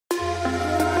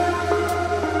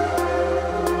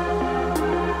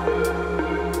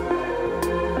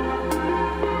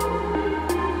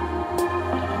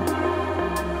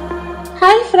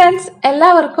friends,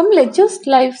 എല്ലാവർക്കും Lechu's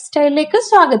life സ്റ്റൈലിലേക്ക്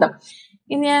സ്വാഗതം.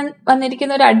 ഇന്ന് ഞാൻ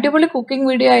വന്നിരിക്കുന്ന ഒരു അടിപൊളി കുക്കിംഗ്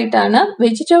വീഡിയോ ആയിട്ടാണ്.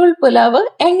 വെജിറ്റബിൾ പുലാവ്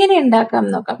എങ്ങനെ ഉണ്ടാക്കാം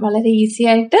നോക്കാം. വളരെ ഈസി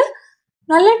ആയിട്ട്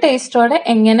നല്ല ടേസ്റ്റോടെ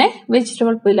എങ്ങനെ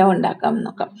വെജിറ്റബിൾ പുലാവ് ഉണ്ടാക്കാം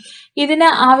നോക്കാം. ഇതിന്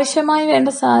ആവശ്യമായി വേണ്ട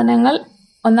സാധനങ്ങൾ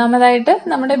ഒന്നാമതായിട്ട്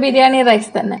നമ്മുടെ ബിരിയാണി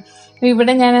റൈസ് തന്നെ.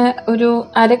 ഇവിടെ ഞാൻ ഒരു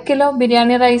 1/2 കിലോ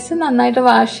ബിരിയാണി റൈസ് നന്നായിട്ട്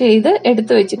വാഷ് ചെയ്ത്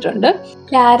എടുത്തു വെച്ചിട്ടുണ്ട്.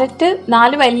 ക്യാരറ്റ്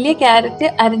 4 വലിയ ക്യാരറ്റ്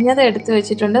അരിഞ്ഞത് എടുത്തു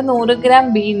വെച്ചിട്ടുണ്ട്. 100 ഗ്രാം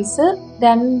ബീൻസ്,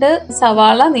 2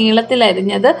 സവാള നീളത്തിൽ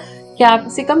അരിഞ്ഞത്,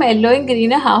 ക്യാപ്സിക്കം യെല്ലോയും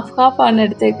ഗ്രീനും ഹാഫ് ആണ്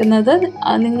എടുത്തേക്കുന്നത്.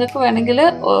 നിങ്ങൾക്ക് വേണമെങ്കിൽ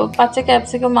പച്ച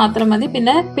ക്യാപ്സിക്കം മാത്രം മതി.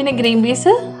 പിന്നെ ഗ്രീൻ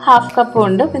പീസ് 1/2 കപ്പും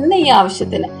ഉണ്ട്. പിന്നെ ഈ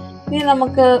ആവശ്യത്തിന്. ഇനി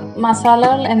നമുക്ക്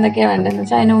മസാലകൾ എന്തൊക്കെയാണ് വേണ്ടതെന്ന്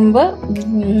വെച്ചാൽ അതിന് മുമ്പ്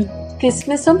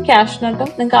കിസ്മിസും കാഷ്നട്ടും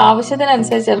നിങ്ങൾക്ക്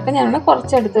ആവശ്യത്തിനനുസരിച്ച് ചേർക്കാം. ഞാനിവിടെ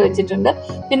കുറച്ചെടുത്ത് വെച്ചിട്ടുണ്ട്.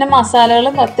 പിന്നെ മസാലകൾ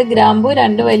 10 ഗ്രാമ്പു,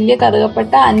 2 വലിയ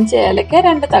കറുകപ്പട്ട, 5 ഏലക്ക,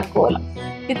 2 തക്കോലം.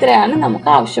 ഇത്രയാണ് നമുക്ക്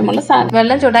ആവശ്യമുള്ള സാധനം.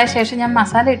 വെള്ളം ചൂടായ ശേഷം ഞാൻ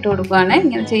മസാല ഇട്ട് കൊടുക്കുകയാണ്.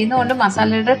 ഇങ്ങനെ ചെയ്യുന്നതുകൊണ്ട്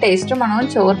മസാലയുടെ ടേസ്റ്റും മണവും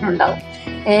ചോറിനുണ്ടാവും.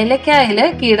 ഏലക്കായിൽ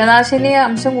കീടനാശിനി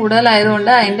അംശം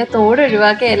കൂടുതലായതുകൊണ്ട് അതിൻ്റെ തോട്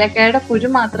ഒഴിവാക്കി ഏലക്കായുടെ കുരു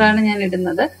മാത്രമാണ് ഞാൻ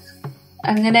ഇടുന്നത്.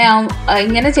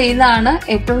 ഇങ്ങനെ ചെയ്യുന്നതാണ്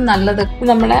ഏറ്റവും നല്ലത്.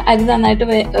 നമ്മുടെ അരി നന്നായിട്ട്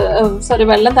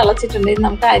വെള്ളം തിളച്ചിട്ടുണ്ടെങ്കിൽ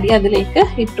നമുക്ക് അരി അതിലേക്ക്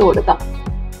ഇട്ട് കൊടുക്കാം.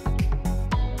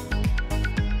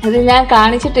 ഇത് ഞാൻ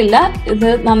കാണിച്ചിട്ടില്ല. ഇത്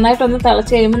നന്നായിട്ടൊന്ന്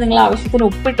തിളച്ച് കഴിയുമ്പോൾ നിങ്ങൾ ആവശ്യത്തിന്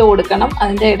ഉപ്പിട്ട് കൊടുക്കണം.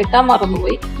 അതിൻ്റെ എടുക്കാൻ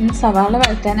മറന്നുപോയി. സവാള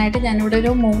വഴറ്റാനായിട്ട് ഞാനിവിടെ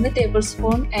ഒരു 3 ടേബിൾ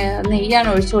സ്പൂൺ നെയ്യാണ്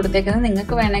ഒഴിച്ചു കൊടുത്തേക്കുന്നത്.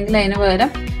 നിങ്ങൾക്ക് വേണമെങ്കിൽ അതിന് പകരം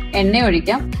എണ്ണ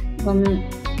ഒഴിക്കാം. അപ്പം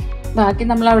ബാക്കി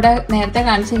നമ്മളവിടെ നേരത്തെ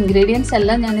കാണിച്ച ഇൻഗ്രീഡിയൻസ്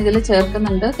എല്ലാം ഞാൻ ഇതിൽ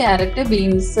ചേർക്കുന്നുണ്ട്. Carrot,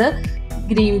 beans,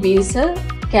 green peas,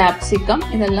 capsicum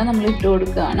ഇതെല്ലാം നമ്മൾ ഇട്ട്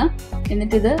കൊടുക്കുകയാണ്.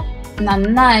 എന്നിട്ടിത്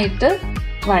നന്നായിട്ട്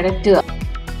വഴറ്റുക.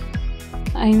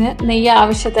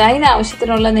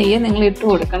 അതിനാവശ്യത്തിനുള്ള നെയ്യ് നിങ്ങൾ ഇട്ട്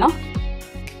കൊടുക്കണം.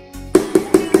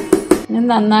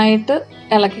 നന്നായിട്ട്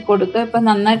ഇളക്കി കൊടുക്കുക. ഇപ്പം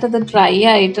നന്നായിട്ട് അത് ഡ്രൈ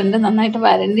ആയിട്ടുണ്ട്, നന്നായിട്ട്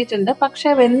വരണ്ടിട്ടുണ്ട്,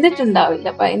 പക്ഷെ വെന്തിട്ടുണ്ടാവില്ല.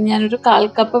 അപ്പം ഞാനൊരു 1/4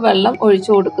 കപ്പ് വെള്ളം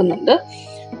ഒഴിച്ചു കൊടുക്കുന്നുണ്ട്.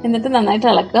 എന്നിട്ട് നന്നായിട്ട്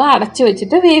ഇളക്കുക. അടച്ചു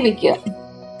വെച്ചിട്ട് വേവിക്കുക.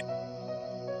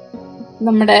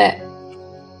 നമ്മുടെ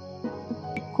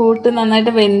കൂട്ട്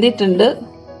നന്നായിട്ട് വെന്തിട്ടുണ്ട്.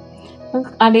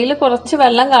 അടിയിൽ കുറച്ച്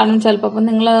വെള്ളം കാണും ചിലപ്പോൾ. അപ്പം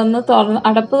നിങ്ങളതൊന്ന്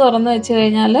അടപ്പ് തുറന്ന് വെച്ച്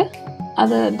കഴിഞ്ഞാൽ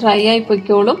അത് ഡ്രൈ ആയി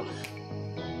പൊയ്ക്കോളും.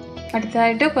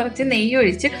 അടുത്തതായിട്ട് കുറച്ച് നെയ്യ്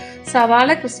ഒഴിച്ച് സവാള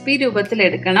ക്രിസ്പി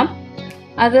രൂപത്തിലെടുക്കണം.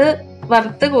 അത്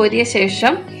വറുത്ത് കോരിയ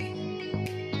ശേഷം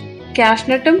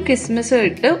കാഷ്നട്ടും കിസ്മിസും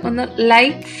ഇട്ട് ഒന്ന്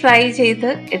ലൈറ്റ് ഫ്രൈ ചെയ്ത്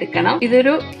എടുക്കണം.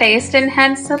 ഇതൊരു ടേസ്റ്റ്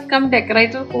എൻഹാൻസർ കം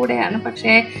ഡെക്കറേറ്റർ കൂടെയാണ്.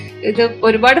 പക്ഷേ ഇത്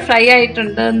ഒരുപാട് ഫ്രൈ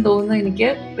ആയിട്ടുണ്ട് എന്ന് തോന്നുന്നു എനിക്ക്.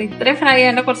 ഇത്രയും ഫ്രൈ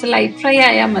ആയതുകൊണ്ട് കുറച്ച് ലൈറ്റ് ഫ്രൈ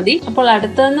ആയാൽ മതി. അപ്പോൾ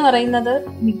അടുത്തതെന്ന് പറയുന്നത്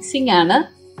മിക്സിംഗ് ആണ്.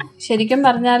 ശരിക്കും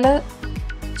പറഞ്ഞാൽ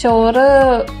ചോറ്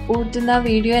ഊറ്റുന്ന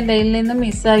വീഡിയോ എൻ്റെ കയ്യിൽ നിന്ന്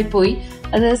മിസ്സായിപ്പോയി.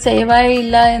 അത്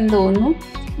സേവായില്ല എന്ന് തോന്നുന്നു.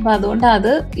 അപ്പോൾ അതുകൊണ്ട്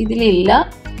അത് ഇതിലില്ല.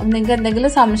 നിങ്ങൾക്ക്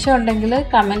എന്തെങ്കിലും സംശയം ഉണ്ടെങ്കിൽ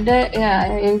കമൻറ്റ്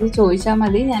എഴുതി ചോദിച്ചാൽ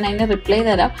മതി. ഞാൻ അതിന് റിപ്ലൈ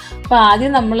തരാം. അപ്പോൾ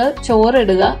ആദ്യം നമ്മൾ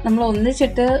ചോറിടുക. നമ്മൾ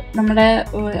ഒന്നിച്ചിട്ട് നമ്മുടെ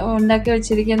ഉണ്ടാക്കി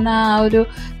വെച്ചിരിക്കുന്ന ആ ഒരു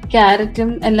ക്യാരറ്റും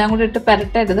എല്ലാം കൂടി ഇട്ട്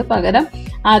പുരട്ടരുത്. പകരം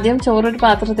ആദ്യം ചോറൊരു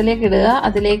പാത്രത്തിലേക്ക് ഇടുക.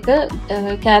 അതിലേക്ക്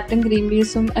ക്യാരറ്റും ഗ്രീൻ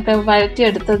പീസും ഒക്കെ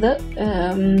വഴറ്റിയെടുത്തത്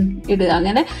ഇടുക.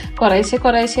 അങ്ങനെ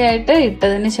കുറേശ്ശെ ആയിട്ട്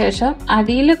ഇട്ടതിന് ശേഷം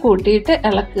അടിയിൽ കൂട്ടിയിട്ട്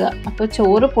ഇളക്കുക. അപ്പോൾ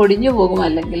ചോറ് പൊടിഞ്ഞു പോകും.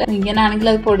 അല്ലെങ്കിൽ ഇങ്ങനെയാണെങ്കിൽ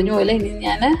അത് പൊടിഞ്ഞു പോകില്ല. ഇനി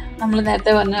നമ്മൾ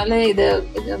നേരത്തെ പറഞ്ഞ പോലെ ഇത്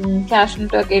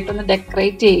കാഷ്നട്ടും ഒക്കെ ഇട്ടൊന്ന്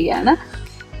ഡെക്കറേറ്റ് ചെയ്യുകയാണ്.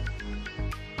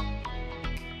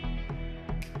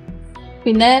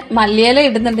 പിന്നെ മല്ലിയില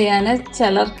ഇടുന്നുണ്ട് ഞാൻ.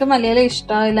 ചിലർക്ക് മല്ലിയില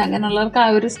ഇഷ്ടമാവില്ല. അങ്ങനെയുള്ളവർക്ക് ആ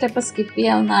ഒരു സ്റ്റെപ്പ് സ്കിപ്പ്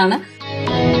ചെയ്യാവുന്നതാണ്.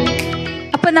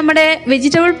 അപ്പൊ നമ്മുടെ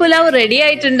വെജിറ്റബിൾ പുലാവ് റെഡി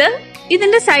ആയിട്ടുണ്ട്.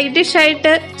 ഇതിന്റെ സൈഡ് ഡിഷ്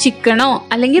ആയിട്ട് ചിക്കനോ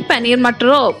അല്ലെങ്കിൽ പനീർ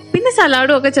മട്ടറോ പിന്നെ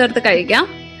സലാഡും ഒക്കെ ചേർത്ത് കഴിക്കാം.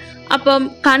 അപ്പം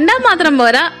കണ്ടാൽ മാത്രം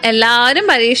പോരാ, എല്ലാവരും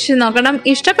പരീക്ഷിച്ച് നോക്കണം.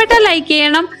 ഇഷ്ടപ്പെട്ടാൽ ലൈക്ക്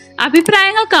ചെയ്യണം,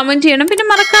 അഭിപ്രായങ്ങൾ കമന്റ് ചെയ്യണം, പിന്നെ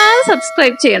മറക്കാതെ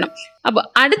സബ്സ്ക്രൈബ് ചെയ്യണം. അപ്പൊ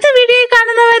അടുത്ത വീഡിയോയിൽ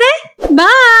കാണുന്നവരെ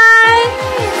ബൈ.